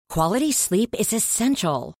Quality sleep is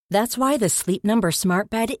essential. That's why the Sleep Number Smart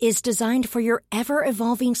Bed is designed for your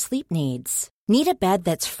ever-evolving sleep needs. Need a bed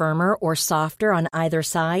that's firmer or softer on either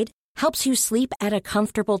side? Helps you sleep at a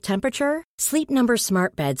comfortable temperature? Sleep Number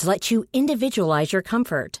Smart Beds let you individualize your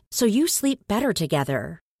comfort, so you sleep better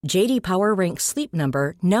together. J.D. Power ranks Sleep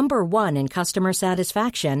Number number 1 in customer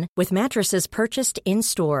satisfaction with mattresses purchased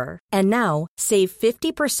in-store. And now, save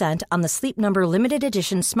 50% on the Sleep Number Limited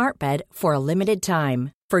Edition Smart Bed for a limited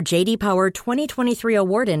time. For J.D. Power 2023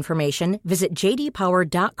 award information, visit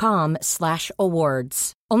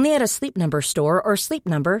jdpower.com/awards. Only at a Sleep Number store or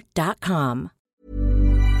sleepnumber.com.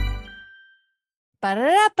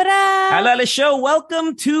 Hello, show.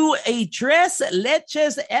 Welcome to a Tres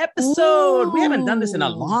Leches episode. Ooh. We haven't done this in a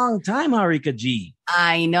long time, Harika G.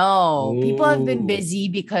 I know. Ooh. People have been busy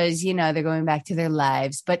because, they're going back to their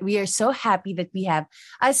lives. But we are so happy that we have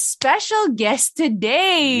a special guest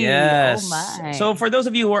today. Yes. Oh, my. So for those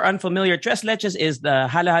of you who are unfamiliar, Tres Leches is the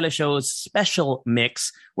Hala Hala Show's special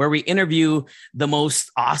mix where we interview the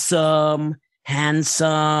most awesome,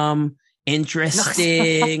 handsome,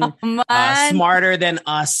 interesting, smarter than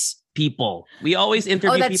us people. We always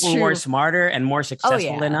interview people who are smarter and more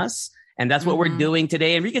successful than us. And that's what we're doing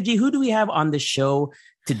today. Enrique G, who do we have on the show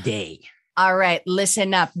today? All right,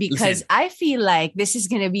 listen up, because I feel like this is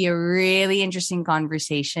going to be a really interesting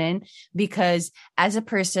conversation because as a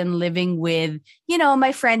person living with,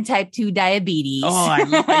 my friend type 2 diabetes. Oh,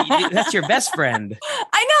 that's your best friend.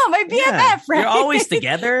 I know, my BFF, right? You're always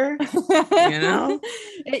together,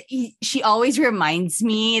 She always reminds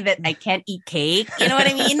me that I can't eat cake. You know what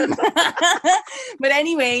I mean? But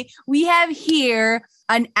anyway, we have here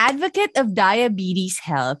an advocate of diabetes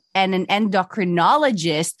health and an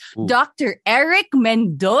endocrinologist, Dr. Erick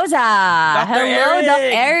Mendoza. Hello, Erick.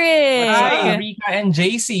 Dr. Erick. Hi, Rika and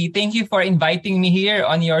JC. Thank you for inviting me here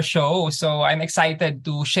on your show. So I'm excited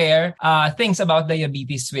to share things about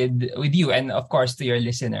diabetes with you and, of course, to your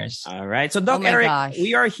listeners. All right. So, Dr. Erick,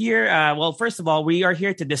 we are here. First of all, we are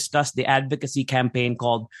here to discuss the advocacy campaign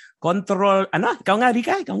called Kontrolado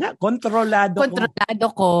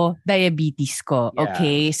ko, diabetes ko. Yeah.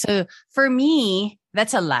 Okay. So, for me,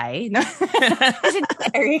 that's a lie. No? Kasi Doc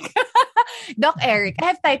Erick. Doc Erick, I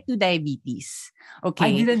have type 2 diabetes. Okay.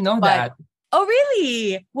 I didn't know that. Oh,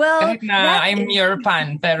 really? Well, Kahit na I'm your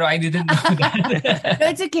fan, pero I didn't know that. No,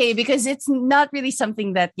 it's okay because it's not really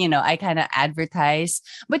something that, I kind of advertise.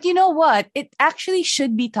 But you know what? It actually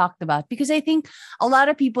should be talked about because I think a lot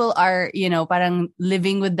of people are, parang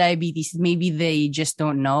living with diabetes. Maybe they just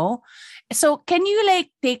don't know. So can you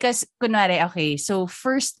take us, kunwari, okay, so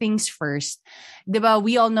first things first, diba,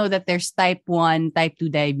 we all know that there's type 1, type 2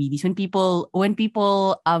 diabetes. When people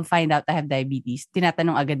find out I have diabetes,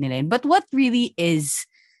 tinatanong agad nila yun. But what really is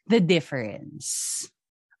the difference?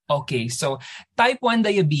 Okay, so type 1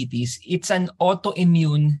 diabetes, it's an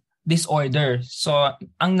autoimmune disorder. So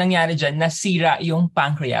ang nangyari dyan, nasira yung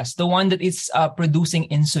pancreas, the one that is producing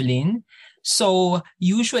insulin. So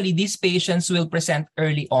usually these patients will present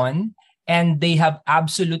early on, and they have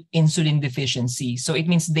absolute insulin deficiency. So it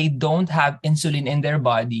means they don't have insulin in their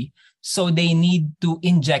body. So they need to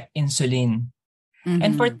inject insulin. Mm-hmm.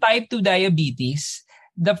 And for type 2 diabetes,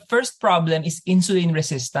 the first problem is insulin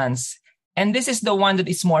resistance. And this is the one that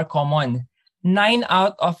is more common. 9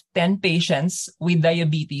 out of 10 patients with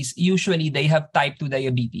diabetes, usually they have type 2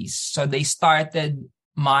 diabetes. So they started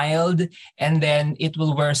mild and then it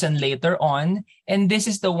will worsen later on. And this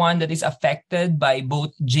is the one that is affected by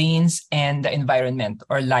both genes and the environment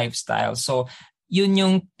or lifestyle. So yun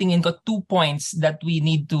yung tingin ko 2 points that we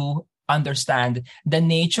need to understand. The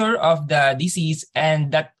nature of the disease,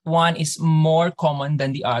 and that one is more common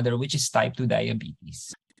than the other, which is type 2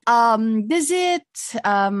 diabetes. Does it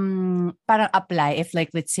parang apply if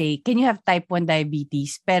let's say, can you have type 1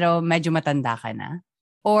 diabetes pero medyo matanda ka na?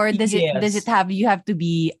 Or does it have you have to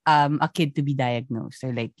be a kid to be diagnosed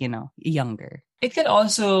or younger? It can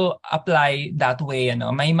also apply that way.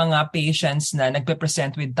 May mga patients na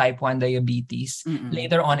nagpe-present with type 1 diabetes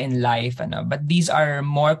later on in life. But these are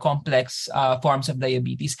more complex forms of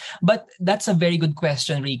diabetes. But that's a very good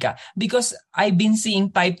question, Rika, because I've been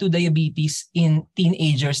seeing type 2 diabetes in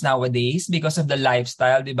teenagers nowadays because of the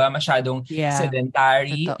lifestyle, di ba? Masyadong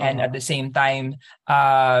sedentary. Totoo. And at the same time,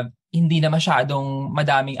 hindi na masyadong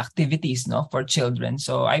madaming activities for children.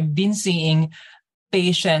 So I've been seeing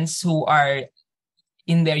patients who are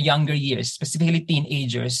in their younger years, specifically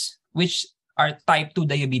teenagers, which are type 2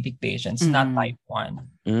 diabetic patients, not type 1.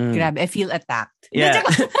 Grabe, I feel attacked. Yeah.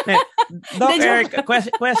 Doc Erick,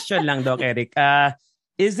 question lang, Doc Erick.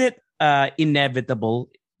 Is it inevitable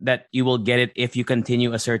that you will get it if you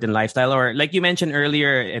continue a certain lifestyle? Or like you mentioned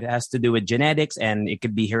earlier, it has to do with genetics and it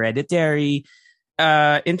could be hereditary.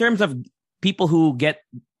 In terms of people who get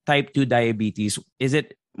type 2 diabetes, is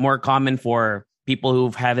it more common for people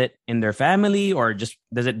who've had it in their family, or just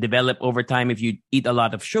does it develop over time if you eat a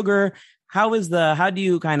lot of sugar? How do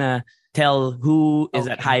you kind of tell who is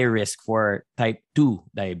at higher risk for type 2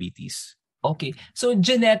 diabetes? Okay. So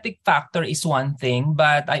genetic factor is one thing,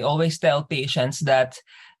 but I always tell patients that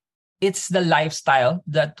it's the lifestyle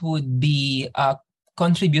that would be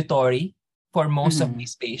contributory for most of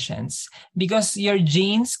these patients, because your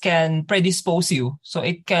genes can predispose you. So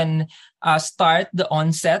it can start the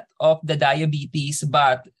onset of the diabetes,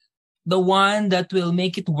 but the one that will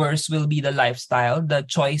make it worse will be the lifestyle, the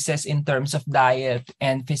choices in terms of diet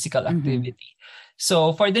and physical activity.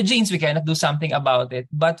 So for the genes, we cannot do something about it.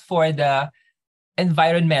 But for the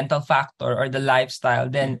environmental factor or the lifestyle,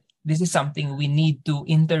 then this is something we need to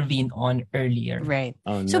intervene on earlier. Right.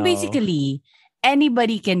 Oh, So no. basically,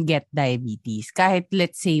 anybody can get diabetes kahit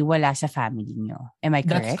let's say wala sa family nyo. Am I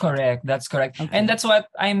correct? That's correct. Okay. And that's what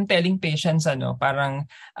I'm telling patients, parang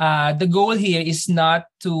the goal here is not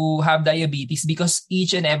to have diabetes because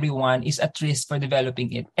each and everyone is at risk for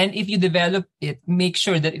developing it. And if you develop it, make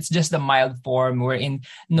sure that it's just the mild form wherein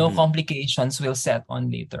no complications will set on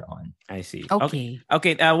later on. I see. Okay.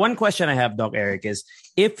 One question I have, Doc Eric, is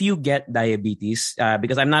if you get diabetes,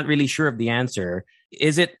 because I'm not really sure of the answer,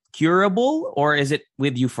 is it curable or is it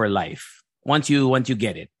with you for life once you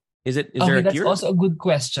get it? Is there a that's cure? also a good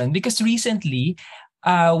question, because recently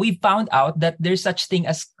we found out that there's such thing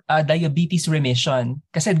as diabetes remission.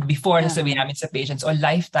 Kasi before nasabi namin sa patients,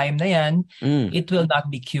 lifetime na yan, it will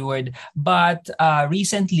not be cured. But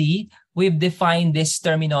recently, we've defined this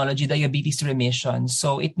terminology, diabetes remission.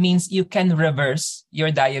 So it means you can reverse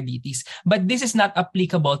your diabetes. But this is not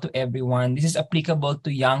applicable to everyone. This is applicable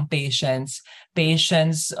to young patients,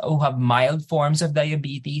 patients who have mild forms of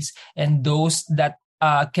diabetes, and those that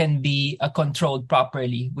can be controlled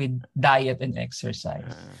properly with diet and exercise.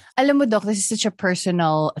 Alam mo, Doc, this is such a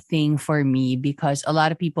personal thing for me because a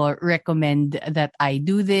lot of people recommend that I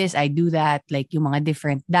do this, I do that, like yung mga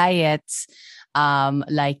different diets,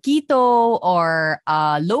 like keto or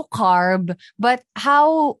low carb. But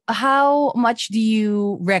how much do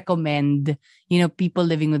you recommend, people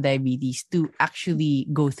living with diabetes to actually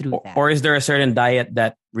go through that? Or is there a certain diet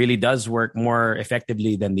that really does work more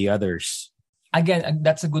effectively than the others? Again,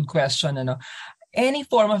 that's a good question. Any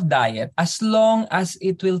form of diet, as long as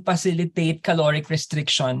it will facilitate caloric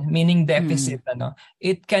restriction, meaning deficit,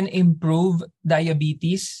 it can improve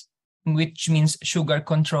diabetes, which means sugar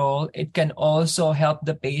control. It can also help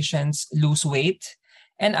the patients lose weight.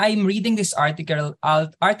 And I'm reading this article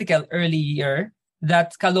earlier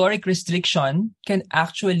that caloric restriction can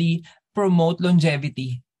actually promote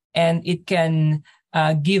longevity, and it can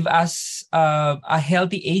give us a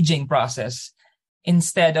healthy aging process.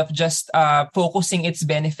 Instead of just focusing its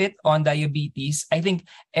benefit on diabetes, I think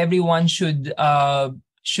everyone should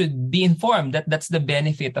be informed that that's the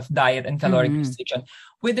benefit of diet and caloric restriction.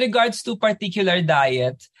 With regards to particular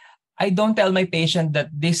diet, I don't tell my patient that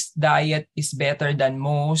this diet is better than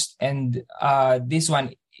most and this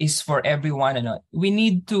one is for everyone. We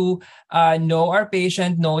need to know our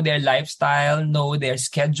patient, know their lifestyle, know their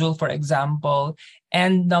schedule, for example.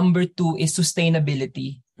 And number 2 is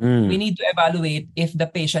sustainability. We need to evaluate if the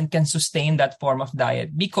patient can sustain that form of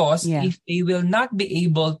diet, because if they will not be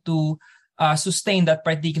able to sustain that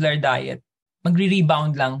particular diet,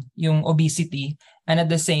 magre-rebound lang yung obesity, and at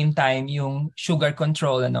the same time yung sugar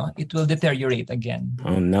control, it will deteriorate again.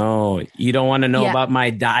 Oh no, you don't want to know about my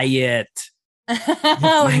diet.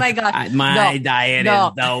 Oh my God. My diet is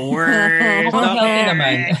the worst. Healthy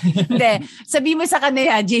naman. Hindi. Sabihin mo sa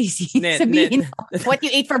kanila, JC. Sabihin mo what you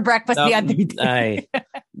ate for breakfast the other day.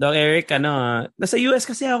 Doc Eric, nasa US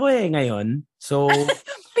kasi ako ngayon. So,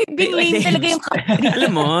 biglayin talaga yung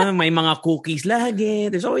alam mo, may mga cookies lagi.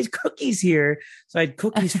 There's always cookies here. So I had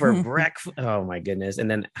cookies for breakfast. Oh my goodness. And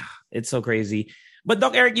then, it's so crazy. But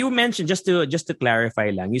Doc Eric, you mentioned, just to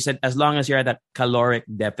clarify lang, you said as long as you're at that caloric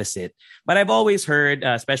deficit. But I've always heard,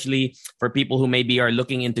 especially for people who maybe are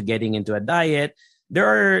looking into getting into a diet, there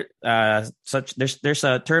are there's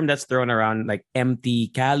a term that's thrown around like empty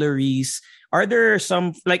calories. Are there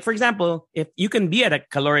some, like for example, if you can be at a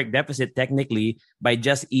caloric deficit technically by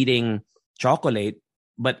just eating chocolate,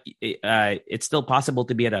 but it's still possible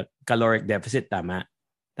to be at a caloric deficit, tama?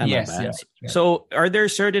 Yes. So are there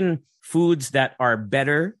certain foods that are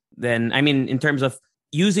better than, in terms of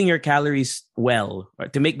using your calories well, or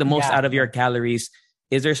to make the most out of your calories?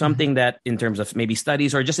 Is there something that, in terms of maybe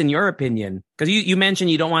studies or just in your opinion, because you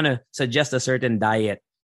mentioned you don't want to suggest a certain diet,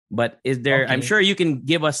 But is there, I'm Okay. sure you can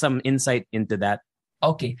give us some insight into that.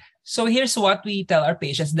 Okay. So here's what we tell our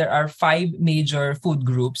patients. There are 5 major food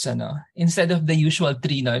groups, instead of the usual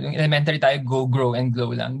 3, no? Yung elementary tayo, go, grow, and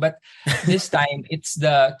glow lang. But this time, it's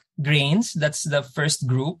the grains. That's the first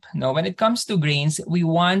group. No, when it comes to grains, we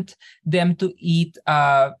want them to eat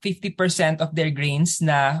 50% of their grains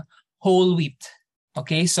na whole wheat.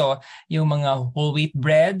 Okay, so yung mga whole wheat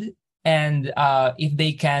bread, and if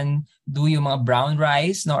they can do yung mga brown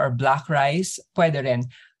rice, no, or black rice, pwede rin.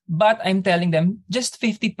 But I'm telling them, just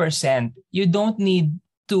 50%. You don't need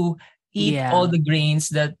to eat all the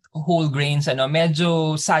grains, that whole grains.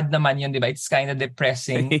 Medyo sad naman yun, di ba? It's kind of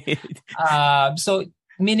depressing. So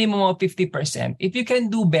minimum of 50%. If you can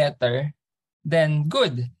do better, then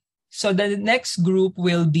good. So the next group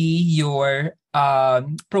will be your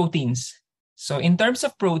proteins. So in terms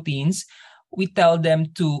of proteins, we tell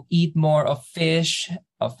them to eat more of fish,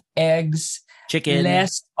 of eggs, Chicken.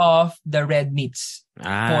 less of the red meats.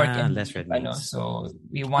 Pork and less beef, red meats. So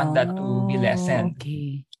we want that to be lessened.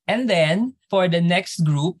 Okay. And then for the next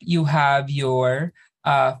group, you have your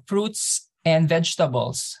fruits and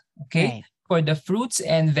vegetables. Okay. Right. For the fruits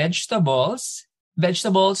and vegetables,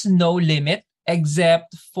 no limit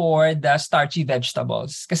except for the starchy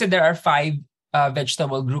vegetables. Kasi there are 5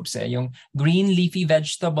 vegetable groups. Yung green leafy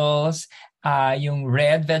vegetables, yung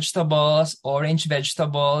red vegetables, orange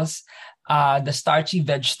vegetables, the starchy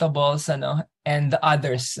vegetables, and the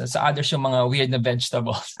others. So others yung mga weird na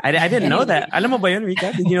vegetables. I didn't know that. Alam mo ba yun,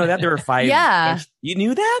 Rika? Did you know that there were 5? Yeah. You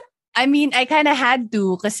knew that? I mean, I kind of had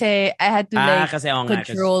to kasi I had to Kasi, oo nga,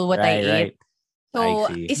 control what I ate.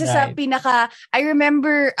 So, I see. isa sa I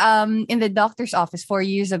remember in the doctor's office 4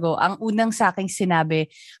 years ago, ang unang sa akin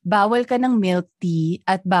sinabi, bawal ka ng milk tea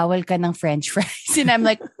at bawal ka ng french fries. And I'm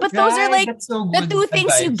like, but those are like so the 2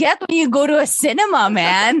 things you get when you go to a cinema,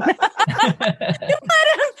 man. Yung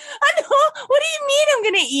parang, what do you mean I'm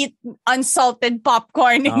gonna eat unsalted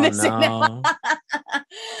popcorn in the cinema?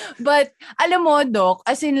 But, alam mo, Doc,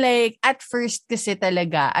 as in like, at first kasi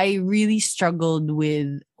talaga, I really struggled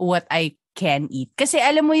with what I can eat. Kasi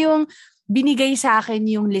alam mo yung binigay sa akin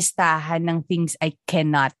yung listahan ng things I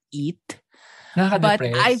cannot eat.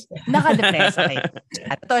 Nakaka-depress. Nakaka-depress. Okay.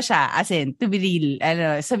 Ito siya, as in, to be real,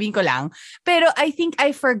 sabihin ko lang. Pero I think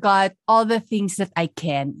I forgot all the things that I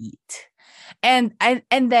can eat. And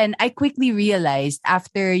then I quickly realized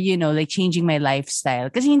after, like changing my lifestyle,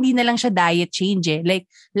 kasi hindi na lang siya diet change like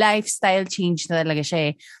lifestyle change na talaga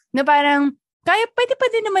siya na parang, pwede pa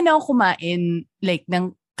din naman ako kumain, like,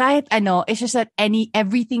 ng kahit it's just that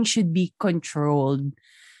everything should be controlled.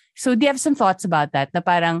 So do you have some thoughts about that? Na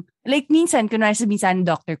parang, like minsan, kunwari sabihin sa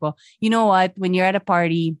doctor ko, you know what, when you're at a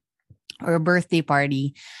party or a birthday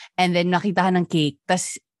party, and then nakita ka ng cake,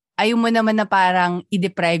 tas ayaw mo naman na parang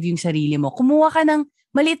i-deprive yung sarili mo, kumuha ka ng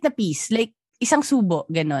maliit na piece, like isang subo,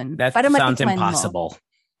 ganon. That para sounds matikman impossible.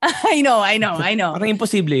 Mo. I know. Parang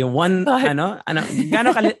imposible yung one,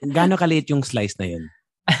 gano'n kaliit yung slice na yun?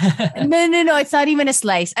 No, it's not even a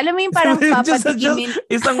slice. Alam mo yung parang papatikimin.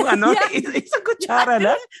 Isang kutsara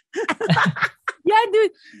lang? Yeah,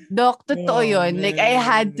 dude. Doc, totoo yun. Like, I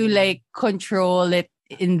had to like control it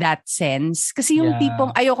in that sense. Kasi yung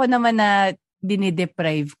tipong ayoko naman na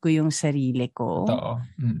dinideprive ko yung sarili ko. Totoo.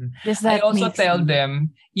 I also tell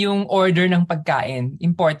them yung order ng pagkain.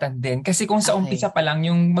 Important din. Kasi kung sa umpisa pa lang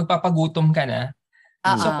yung magpapagutom ka na,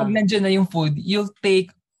 so pag nandiyan na yung food, you'll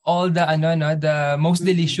take all the the most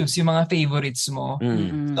delicious, yung mga favorites mo.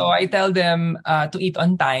 So I tell them to eat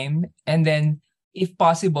on time, and then if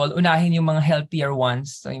possible, unahin yung mga healthier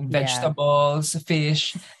ones, so yung vegetables,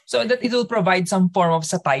 fish, so that it will provide some form of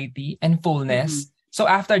satiety and fullness. So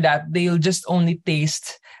after that, they'll just only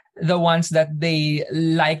taste the ones that they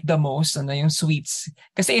like the most, yung sweets.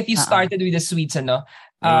 Kasi if you started with the sweets,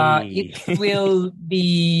 it will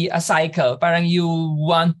be a cycle. Parang you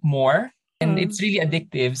want more. And it's really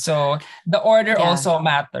addictive. So the order also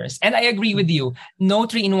matters. And I agree with you. No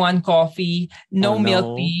 3-in-1 coffee, no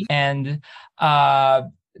milk tea, and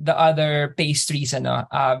the other pastries,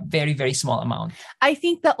 very, very small amount. I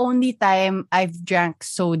think the only time I've drank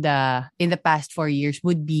soda in the past 4 years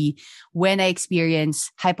would be when I experienced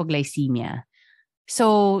hypoglycemia.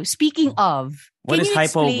 So speaking of... What is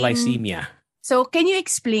hypoglycemia? So, can you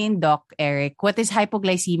explain, Doc Eric, what is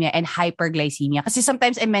hypoglycemia and hyperglycemia? Because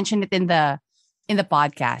sometimes I mention it in the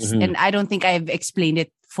podcast, and I don't think I've explained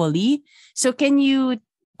it fully. So, can you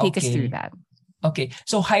take us through that? Okay.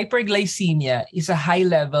 So, hyperglycemia is a high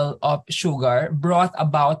level of sugar brought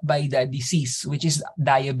about by the disease, which is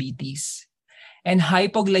diabetes. And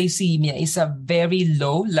hypoglycemia is a very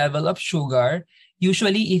low level of sugar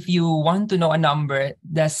Usually, if you want to know a number,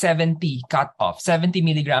 the 70 cutoff, 70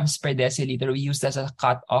 milligrams per deciliter, we use that as a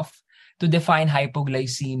cutoff to define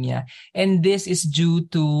hypoglycemia. And this is due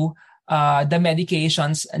to the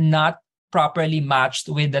medications not properly matched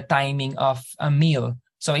with the timing of a meal.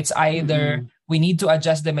 So it's either we need to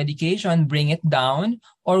adjust the medication, bring it down,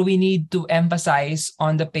 or we need to emphasize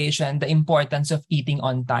on the patient the importance of eating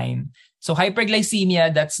on time. So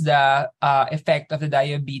hyperglycemia, that's the effect of the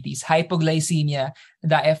diabetes. Hypoglycemia,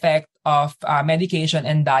 the effect of medication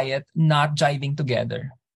and diet not jiving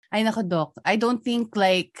together. Ay nako, Doc. I don't think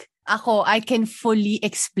I can fully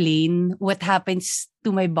explain what happens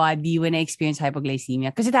to my body when I experience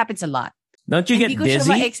hypoglycemia because it happens a lot. Don't you get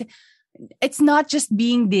dizzy? It's not just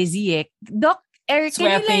being dizzy. Eh. Doc, Erick,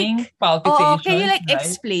 sweating, palpitations. Can you right?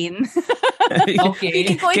 explain?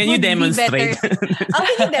 Okay. Can you demonstrate? Can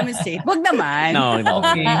you demonstrate? Wag naman. No.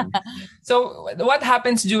 Okay. So what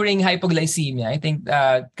happens during hypoglycemia? I think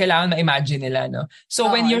kailangan ma-imagine nila, no?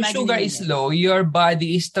 So when your sugar is low, your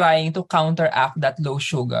body is trying to counteract that low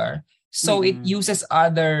sugar. So it uses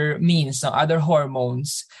other means, other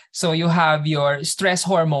hormones. So you have your stress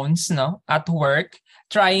hormones, at work,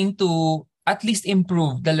 trying to at least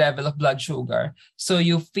improve the level of blood sugar. So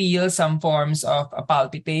you feel some forms of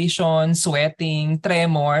palpitation, sweating,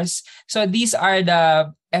 tremors. So these are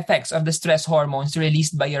the effects of the stress hormones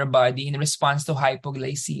released by your body in response to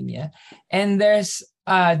hypoglycemia. And there's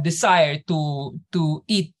a desire to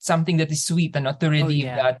eat something that is sweet and not to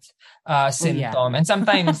relieve that symptom. And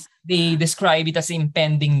sometimes they describe it as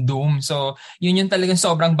impending doom. So yun yung talagang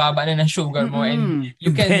sobrang baba na ng sugar mo and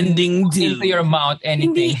you can impending put into your mouth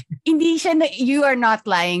anything. Hindi siya you are not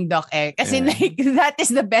lying, Doc Erick. As in that is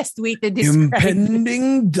the best way to describe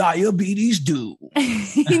impending diabetes doom.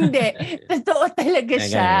 Hindi. Totoo talaga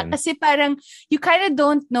siya. Kasi parang you kind of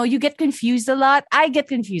don't know. You get confused a lot. I get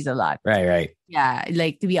confused a lot. Right. Yeah,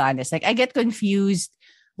 to be honest. I get confused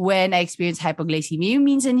when I experience hypoglycemia. Yung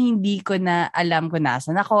minsan hindi ko na alam kung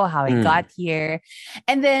nasan ako, how I got here.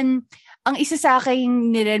 And then, ang isa sa akin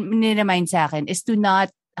niremind sa akin is to not,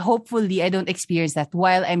 hopefully, I don't experience that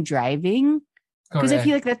while I'm driving. Because I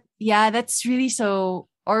feel like that's really so,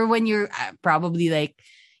 or when you're probably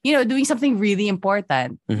doing something really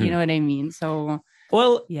important. You know what I mean? So,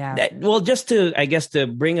 well, just to, I guess, to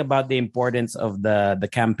bring about the importance of the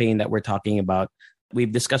campaign that we're talking about,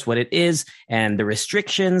 we've discussed what it is and the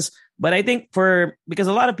restrictions. But I think because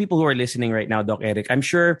a lot of people who are listening right now, Doc Erick, I'm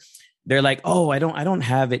sure they're like, oh, I don't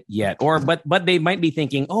have it yet. Or, but they might be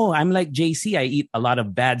thinking, oh, I'm like JC. I eat a lot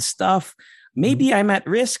of bad stuff. Maybe I'm at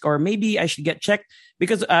risk, or maybe I should get checked.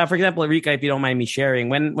 Because, for example, Rika, if you don't mind me sharing,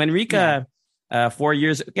 when Rika, 4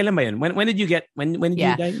 years, kailan ba yun? When did you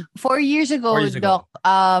you die? 4 years ago, Doc,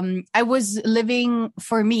 I was living,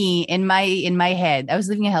 for me, in my head, I was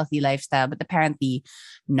living a healthy lifestyle, but apparently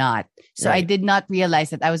not. So I did not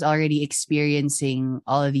realize that I was already experiencing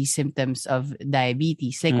all of these symptoms of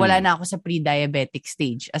diabetes. Wala na ako sa pre-diabetic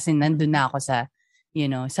stage. As in, nandun na ako sa,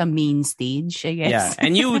 sa main stage, I guess. Yeah,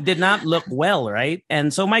 and you did not look well, right?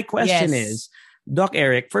 And so my question is, Doc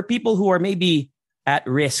Erick, for people who are maybe at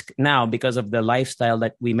risk now because of the lifestyle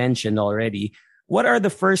that we mentioned already, what are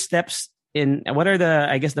the first steps what are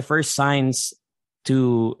the first signs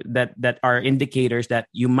that are indicators that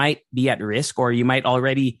you might be at risk, or you might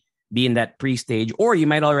already be in that pre-stage, or you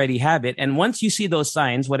might already have it? And once you see those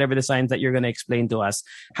signs, whatever the signs that you're going to explain to us,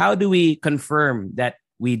 how do we confirm that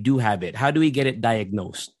we do have it? How do we get it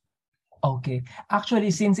diagnosed? Okay.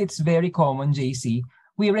 Actually, since it's very common, JC,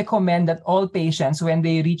 we recommend that all patients, when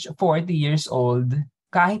they reach 40 years old,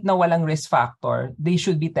 kahit na walang risk factor, they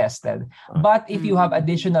should be tested. But if you have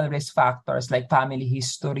additional risk factors like family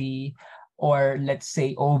history, or let's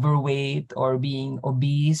say overweight or being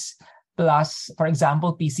obese, plus, for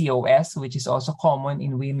example, PCOS, which is also common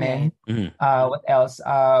in women. What else?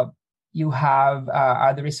 You have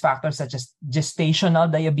other risk factors such as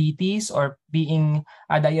gestational diabetes or being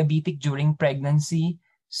diabetic during pregnancy.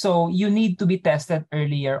 So you need to be tested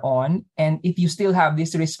earlier on. And if you still have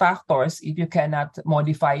these risk factors, if you cannot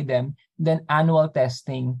modify them, then annual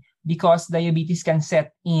testing, because diabetes can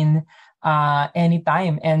set in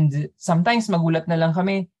anytime. And sometimes magulat na lang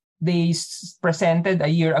kami, they presented a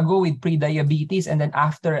year ago with pre-diabetes, and then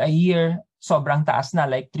after a year, sobrang taas na,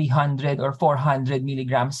 like 300 or 400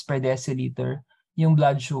 milligrams per deciliter yung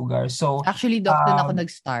blood sugar. So actually, Doc, doon ako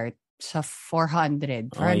nag-start. sa 400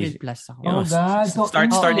 plus ako. Oh God. So,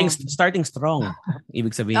 starting strong.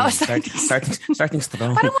 Ibig sabihin, starting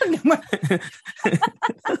strong. Parang wag naman.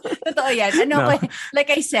 Totoo yan. Like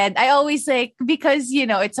I said, I always because,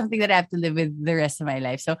 it's something that I have to live with the rest of my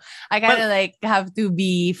life. So, I kind of have to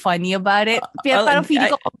be funny about it. Parang feeling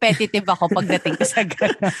ko competitive ako pagdating ko sa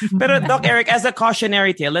ganun. Pero Doc Erick, as a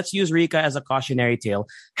cautionary tale, let's use Rika as a cautionary tale.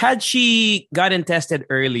 Had she gotten tested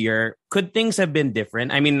earlier, could things have been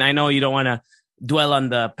different? I mean, I know you don't want to dwell on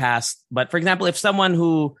the past, but for example, if someone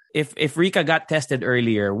if Rika got tested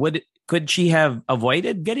earlier, could she have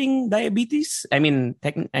avoided getting diabetes? I mean,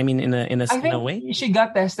 in a way. She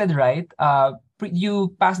got tested, right?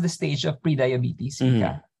 You passed the stage of pre-diabetes,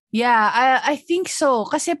 Rika. Yeah, I think so.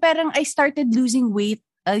 Kasi parang I started losing weight.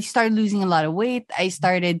 I started losing a lot of weight. I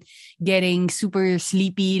started getting super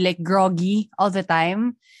sleepy, like groggy all the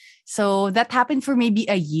time. So that happened for maybe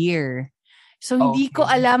a year. So hindi ko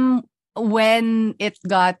alam when it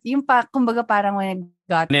got, kumbaga parang when it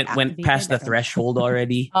got when it went past the threshold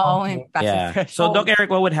already. When it passed the threshold. So Doc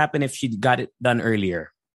Erick, what would happen if she got it done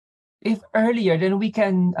earlier? If earlier, then we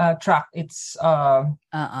can track its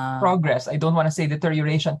progress. I don't want to say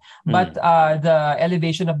deterioration, but the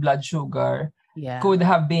elevation of blood sugar could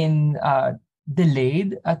have been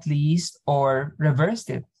delayed at least or reversed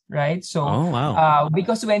it, right? So,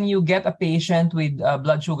 because when you get a patient with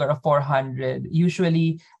blood sugar of 400,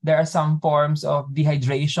 usually there are some forms of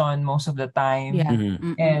dehydration most of the time. Yeah.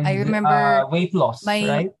 And I remember weight loss,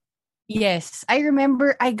 right? Yes, I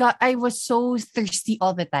remember I was so thirsty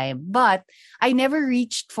all the time, but I never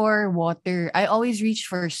reached for water. I always reached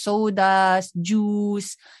for sodas,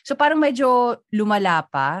 juice. So parang medyo lumala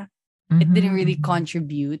pa. It didn't really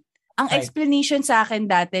contribute. Ang explanation sa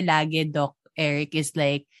akin dati lagi, Doc Erick, is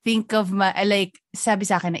think of sabi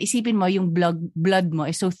sa akin na isipin mo yung blood mo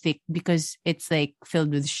is so thick because it's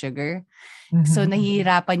filled with sugar. So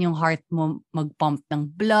nahihirapan yung heart mo mag-pump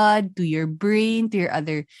ng blood to your brain, to your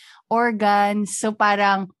other organs. So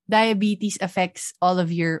parang diabetes affects all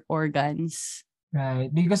of your organs.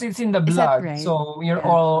 Right, because it's in the blood. Right? So your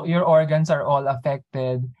organs are all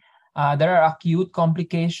affected. There are acute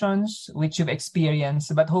complications which you've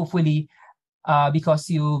experienced, but hopefully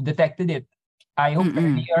because you've detected it, I hope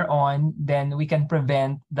earlier on, then we can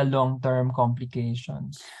prevent the long-term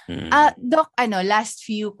complications. Doc, last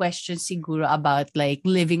few questions siguro about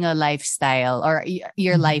living a lifestyle or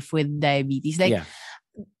your life with diabetes.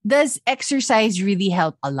 Does exercise really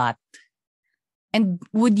help a lot? And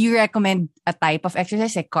would you recommend a type of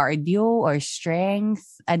exercise like cardio or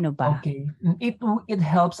strength? Ano ba? Okay. It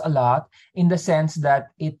helps a lot in the sense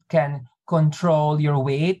that it can control your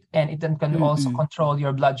weight and it can also control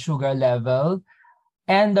your blood sugar level.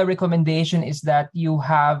 And the recommendation is that you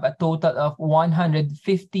have a total of 150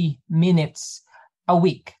 minutes a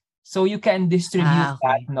week. So you can distribute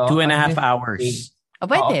that, no? 2.5 hours.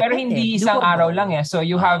 Pero hindi isang araw lang eh. So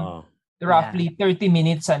you have roughly 30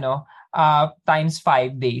 minutes times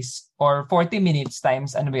 5 days or 40 minutes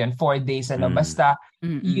times 4 days basta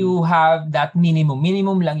you have that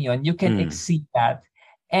minimum lang yon. You can exceed that.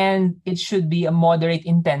 And it should be a moderate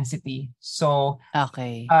intensity. So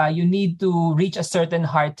you need to reach a certain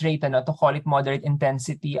heart rate to call it moderate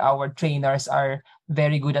intensity. Our trainers are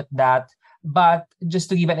very good at that. But just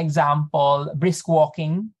to give an example, brisk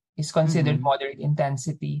walking is considered moderate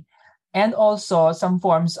intensity. And also some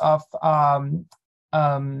forms of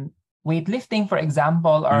weightlifting, for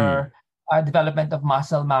example, or development of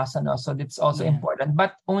muscle mass. So that's also important,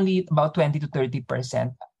 but only about 20 to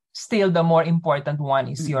 30%. Still, the more important one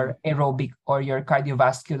is your aerobic or your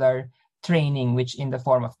cardiovascular training, which in the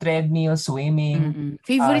form of treadmill, swimming.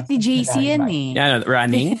 Favorite ni JC yan eh. Yeah,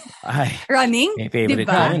 running. Running? My favorite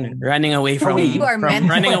one. Running away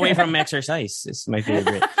from exercise is my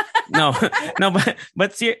favorite. No,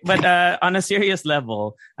 but on a serious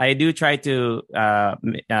level, I do try to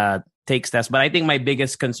take steps. But I think my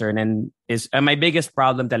biggest concern is my biggest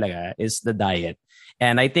problem talaga is the diet.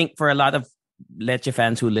 And I think for a lot of Leche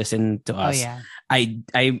fans who listen to us, I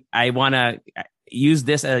want to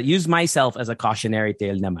use myself as a cautionary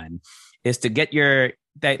tale naman, is to get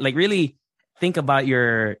really think about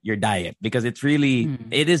your diet, because it's really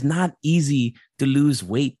it is not easy to lose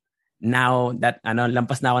weight now that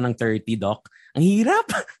lampas na ako ng 30, Doc. Ang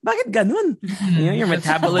hirap. Bakit ganun? Your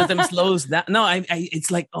metabolism slows down. No,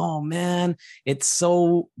 it's like, oh man, it's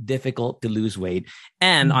so difficult to lose weight.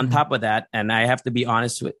 And on top of that, and I have to be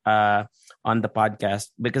honest with on the podcast,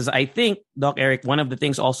 because I think, Doc Erick, one of the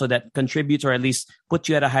things also that contributes or at least puts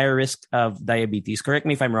you at a higher risk of diabetes, correct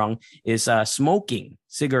me if I'm wrong, is smoking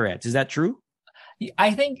cigarettes. Is that true?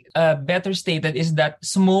 I think better stated is that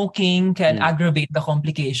smoking can aggravate the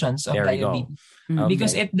complications of There we go. diabetes Okay.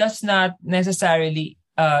 because it does not necessarily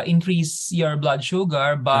increase your blood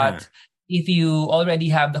sugar, but if you already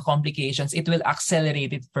have the complications, it will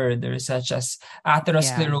accelerate it further, such as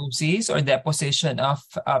atherosclerosis or deposition of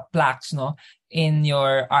plaques, no, in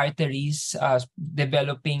your arteries,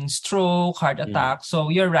 developing stroke, heart attack. So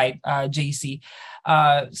you're right, JC.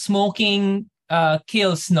 Smoking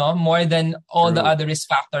kills, no, more than all the other risk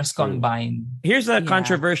factors combined. Here's a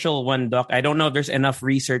controversial one, Doc. I don't know if there's enough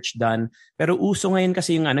research done, pero uso ngayon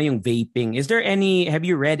kasi yung vaping. Have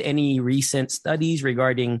you read any recent studies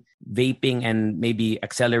regarding vaping and maybe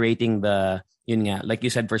accelerating like you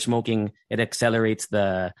said, for smoking, it accelerates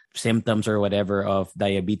the symptoms or whatever of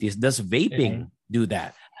diabetes. Does vaping do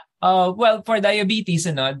that? Well, for diabetes,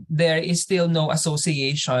 there is still no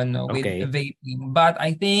association with vaping. But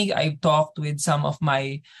I think I've talked with some of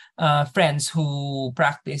my friends who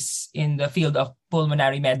practice in the field of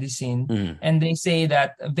pulmonary medicine, and they say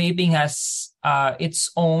that vaping has its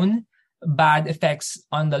own bad effects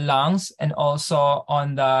on the lungs and also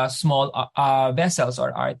on the small vessels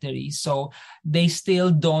or arteries. So they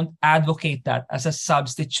still don't advocate that as a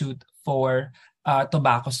substitute for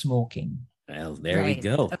tobacco smoking. Well, there we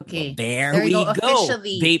go. Okay. Well, there we go.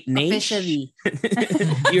 Officially. Vape Nation. Officially.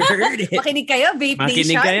 You heard it. Makinig kayo, Vape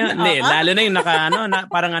Nation. Makinig kayo. Lalo na yung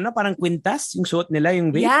parang kwintas, yung suot nila,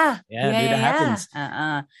 yung vape. Yeah, that happens.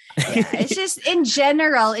 It's just in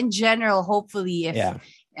general, hopefully,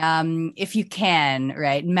 if you can,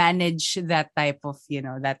 right, manage that type of,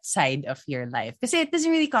 that side of your life. Because it doesn't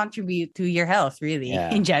really contribute to your health, really,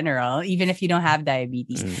 in general, even if you don't have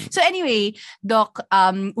diabetes. So anyway, Doc,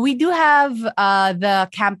 we do have the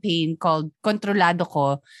campaign called Kontrolado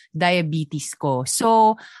Ko, Diabetes Ko.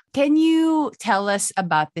 So can you tell us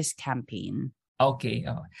about this campaign? Okay.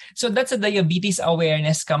 So that's a diabetes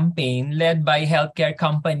awareness campaign led by a healthcare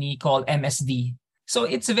company called MSD. So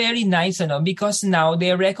it's very nice, because now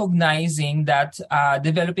they're recognizing that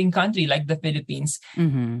developing country like the Philippines,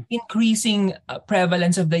 increasing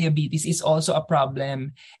prevalence of diabetes is also a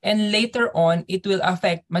problem. And later on, it will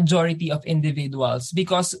affect majority of individuals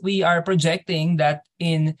because we are projecting that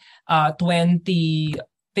in 2050,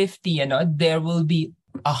 there will be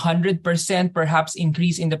 100% perhaps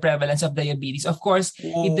increase in the prevalence of diabetes. Of course,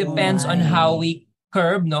 it depends on how we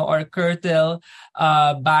curb or curtail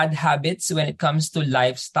bad habits when it comes to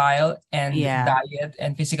lifestyle and diet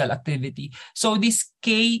and physical activity. So this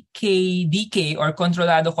KKDK or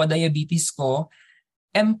Kontrolado Ko Diabetes Ko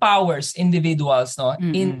empowers individuals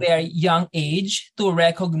in their young age to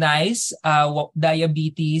recognize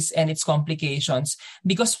diabetes and its complications,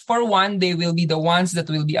 because for one, they will be the ones that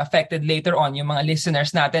will be affected later on. Yung mga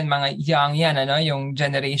listeners natin, mga young yan, yung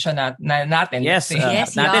generation natin. Yes,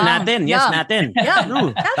 natin. Yeah.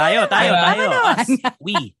 True. Tayo. Us,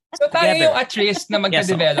 we. So tayo yung at risk na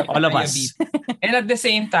magka-develop all of diabetes. And at the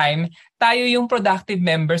same time, tayo yung productive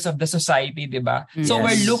members of the society, di ba? So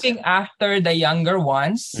we're looking after the younger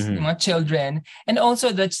ones, yung mga children, and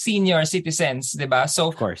also the senior citizens, di ba?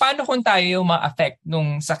 So paano kung tayo yung ma-affect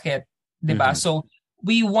nung sakit, di ba? So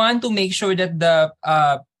we want to make sure that the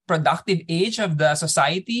productive age of the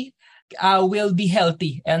society will be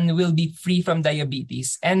healthy and will be free from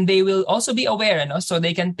diabetes. And they will also be aware, so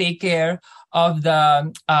they can take care of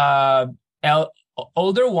the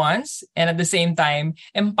older ones and at the same time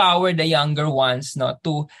empower the younger ones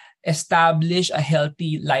to establish a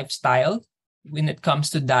healthy lifestyle when it comes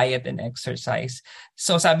to diet and exercise.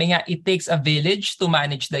 So sabi nga, it takes a village to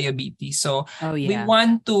manage diabetes. So we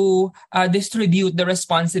want to distribute the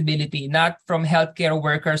responsibility not from healthcare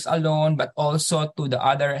workers alone, but also to the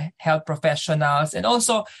other health professionals and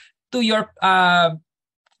also to your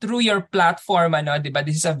through your platform, diba?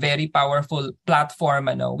 This is a very powerful platform,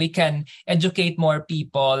 we can educate more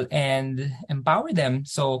people and empower them.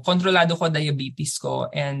 So, Kontrolado Ko Diabetes Ko,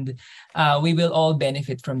 and we will all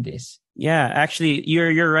benefit from this. Yeah, actually,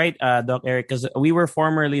 you're right, Doc Erick, because we were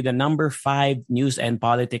formerly the number 5 news and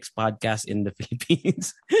politics podcast in the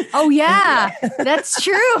Philippines. Oh yeah, that's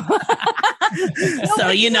true.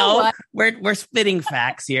 So we're splitting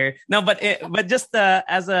facts here. No, but just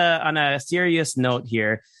on a serious note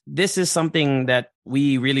here, this is something that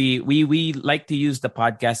we like to use the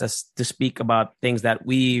podcast as to speak about things that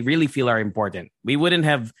we really feel are important. We wouldn't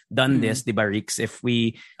have done this, diba, Rix, if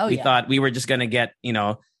we thought we were just gonna get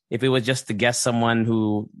if it was just to guess someone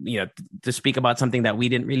who, to speak about something that we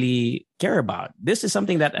didn't really care about. This is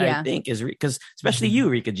something that I think is, because especially you,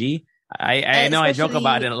 Rika G. I know I joke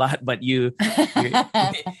about it a lot, but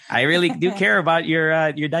I really do care about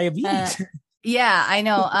your diabetes. Yeah, I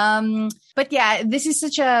know. But yeah, this is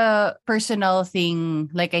such a personal thing,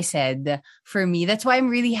 like I said, for me. That's why I'm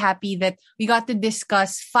really happy that we got to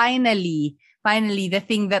discuss finally the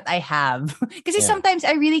thing that I have. Because sometimes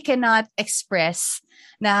I really cannot express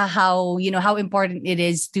na how important it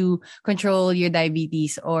is to control your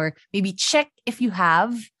diabetes or maybe check if you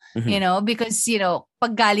have, because,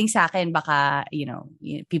 pag galing sa akin, baka,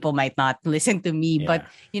 people might not listen to me. Yeah. But,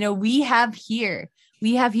 we have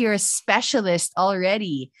here a specialist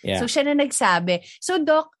already. Yeah. So siya na nagsabi. So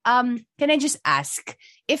Doc, can I just ask,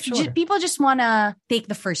 if Sure. people just wanna take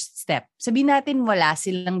the first step, sabihin natin wala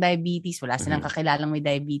silang diabetes, wala silang kakilalang may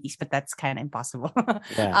diabetes, but that's kind of impossible.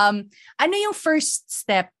 Yeah. Ano yung first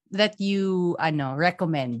step that you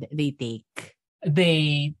recommend they take?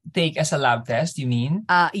 They take as a lab test, you mean?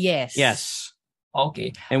 Yes. Yes.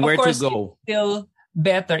 Okay. And Of where course, to go? it's still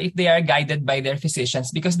better if they are guided by their physicians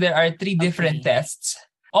because there are 3 different tests.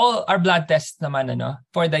 All are blood tests naman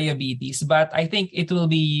for diabetes, but I think it will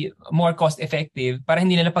be more cost effective para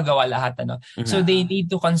hindi nila pagawa lahat So they need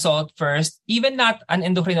to consult first, even not an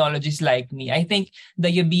endocrinologist like me. I think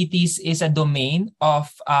diabetes is a domain of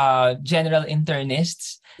general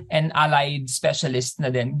internists and allied specialists na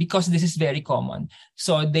din because this is very common.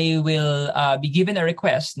 So they will be given a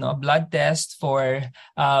request, blood test for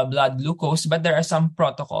blood glucose, but there are some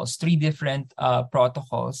protocols, 3 different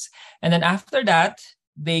protocols. And then after that,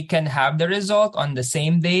 they can have the result on the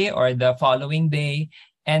same day or the following day,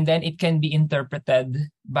 and then it can be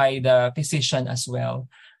interpreted by the physician as well.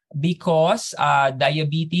 Because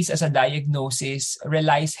diabetes as a diagnosis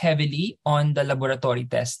relies heavily on the laboratory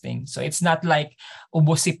testing. So it's not like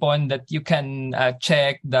ubosipon that you can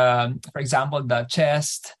check for example, the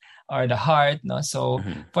chest or the heart. So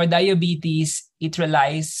for diabetes, it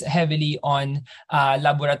relies heavily on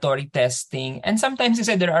laboratory testing. And sometimes they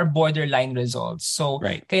said there are borderline results. So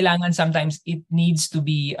kailangan sometimes it needs to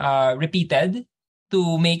be repeated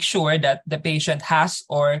to make sure that the patient has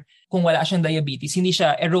or kung wala siyang diabetes, hindi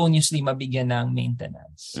siya erroneously mabigyan ng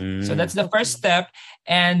maintenance. So that's the first step.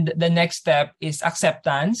 And the next step is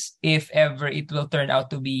acceptance if ever it will turn out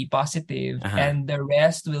to be positive. And the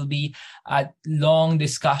rest will be a long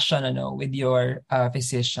discussion with your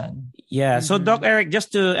physician. Yeah. So Doc Erick,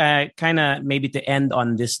 just to kind of maybe to end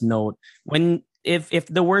on this note, if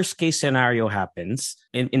the worst case scenario happens,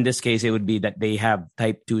 in this case, it would be that they have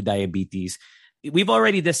type 2 diabetes. We've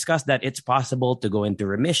already discussed that it's possible to go into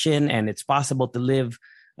remission and it's possible to live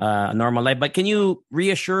a normal life. But can you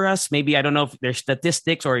reassure us? Maybe, I don't know if there's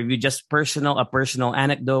statistics or if you just a personal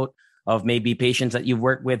anecdote of maybe patients that you've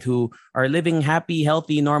worked with who are living happy,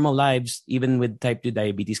 healthy, normal lives, even with type 2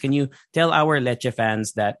 diabetes. Can you tell our Leche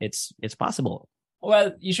fans that it's possible?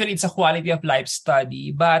 Well, usually it's a quality of life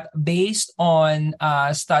study, but based on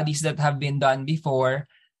studies that have been done before,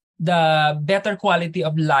 the better quality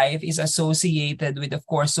of life is associated with, of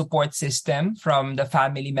course, support system from the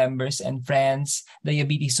family members and friends,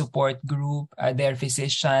 diabetes support group, their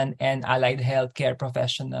physician, and allied healthcare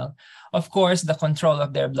professional. Of course, the control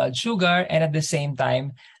of their blood sugar, and at the same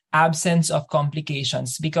time, absence of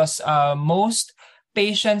complications, because most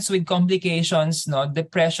patients with complications,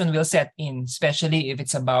 depression will set in, especially if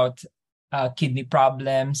it's about kidney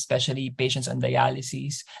problems, especially patients on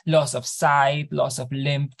dialysis, loss of sight, loss of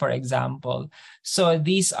limb, for example. So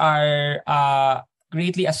these are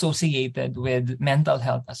greatly associated with mental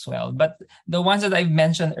health as well. But the ones that I've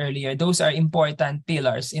mentioned earlier, those are important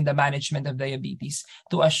pillars in the management of diabetes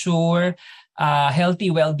to assure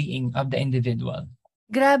healthy well-being of the individual.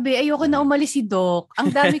 Grabe, ayoko na umalis si Doc.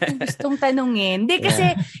 Ang dami kong gustong tanungin. Hindi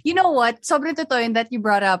kasi, you know what? Sobrang totoo yun that you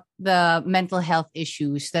brought up the mental health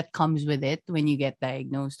issues that comes with it when you get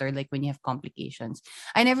diagnosed or like when you have complications.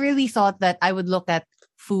 I never really thought that I would look at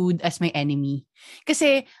food as my enemy.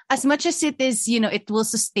 Kasi as much as it is, it will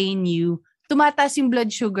sustain you, tumataas yung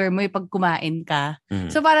blood sugar mo pag kumain ka.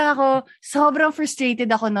 So parang ako, sobrang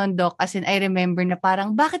frustrated ako noon, Doc. As in, I remember na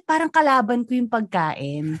bakit parang kalaban ko yung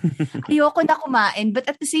pagkain? Ayoko na kumain.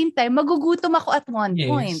 But at the same time, magugutom ako at one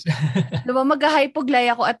point. Diba?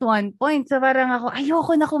 Mag-hypoglay ako at one point. So parang ako,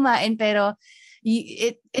 ayoko na kumain. Pero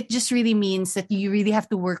it just really means that you really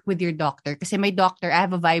have to work with your doctor. Kasi my doctor, I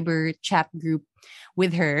have a Viber chat group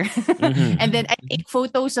with her. And then I take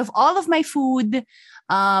photos of all of my food.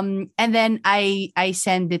 And then I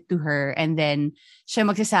send it to her. And then siya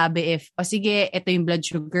magsasabi if, sige, ito yung blood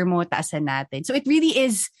sugar mo, taasan natin. So it really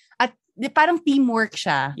is, parang teamwork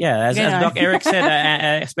siya. Yeah, as Doc Erick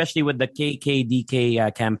said, especially with the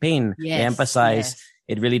KKDK campaign, they emphasize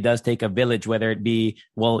it really does take a village, whether it be,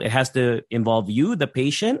 well, it has to involve you, the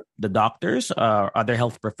patient, the doctors, other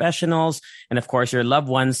health professionals, and of course, your loved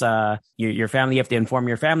ones, your family. You have to inform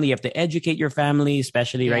your family. You have to educate your family,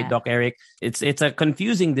 especially, right, Doc Erick? It's a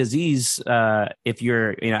confusing disease if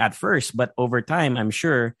you're, at first, but over time, I'm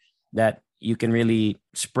sure that you can really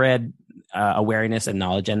spread awareness and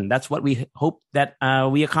knowledge. And that's what we hope that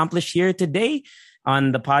we accomplish here today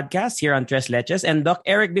on the podcast here on Tres Leches. And Doc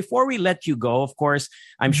Erick, before we let you go, of course,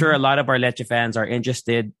 I'm sure a lot of our Leche fans are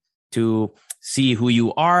interested to see who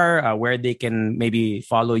you are, where they can maybe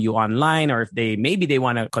follow you online, or if they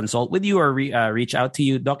want to consult with you or reach out to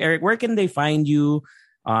you. Doc Erick, where can they find you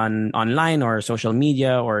online or social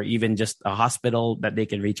media, or even just a hospital that they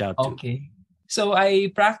can reach out to? Okay. So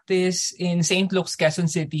I practice in St. Luke's, Quezon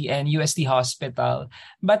City and UST Hospital,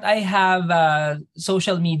 but I have a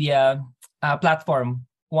social media platform.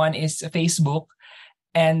 One is Facebook,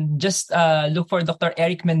 and just look for Dr.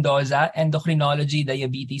 Erick Mendoza, endocrinology,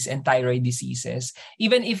 diabetes, and thyroid diseases.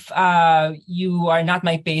 Even if you are not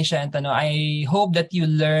my patient, I hope that you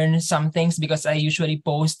learn some things, because I usually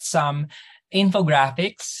post some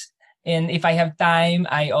infographics. And if I have time,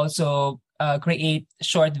 I also create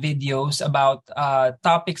short videos about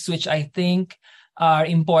topics which I think are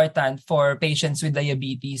important for patients with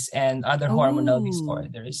diabetes and other hormonal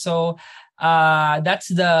disorders. So that's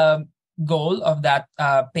the goal of that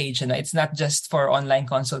page. It's not just for online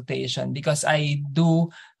consultation, because I do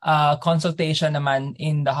consultation naman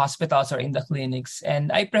in the hospitals or in the clinics,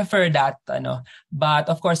 and I prefer that. But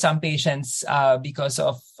of course, some patients, because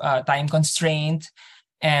of time constraint,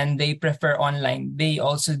 and they prefer online, they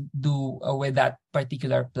also do with that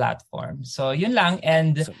particular platform. So yun lang,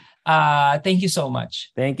 and thank you so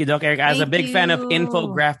much. Thank you, Doc Erick. As a big fan of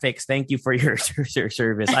infographics, thank you for your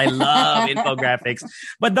service. I love infographics.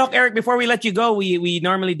 But Doc Erick, before we let you go, we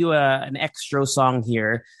normally do an extra song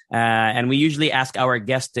here, and we usually ask our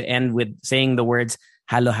guests to end with saying the words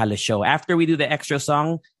 "Halo Halo Show." After we do the extra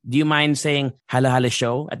song, do you mind saying "Halo Halo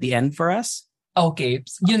Show" at the end for us? Okay,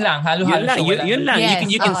 yun lang. Halo Halo Show. Yun lang. Yes.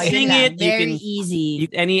 You can sing it. Very easy.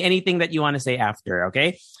 Anything that you want to say after,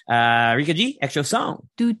 okay? Rika G, extra song.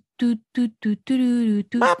 Doc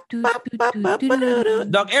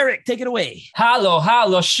Erick, take it away. Halo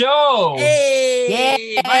Halo Show. Hey!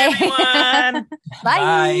 Yay! Bye, everyone.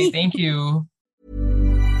 Bye. Thank you.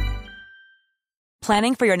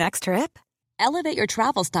 Planning for your next trip? Elevate your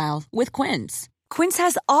travel style with Quince. Quince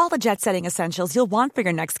has all the jet-setting essentials you'll want for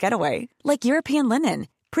your next getaway, like European linen,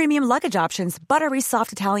 premium luggage options, buttery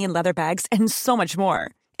soft Italian leather bags, and so much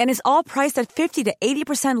more. And is all priced at 50 to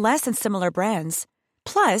 80% less than similar brands.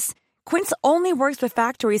 Plus, Quince only works with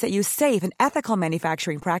factories that use safe and ethical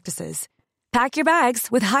manufacturing practices. Pack your bags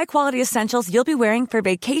with high-quality essentials you'll be wearing for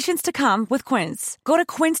vacations to come with Quince. Go to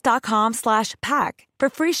quince.com/pack for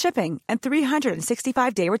free shipping and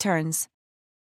 365-day returns.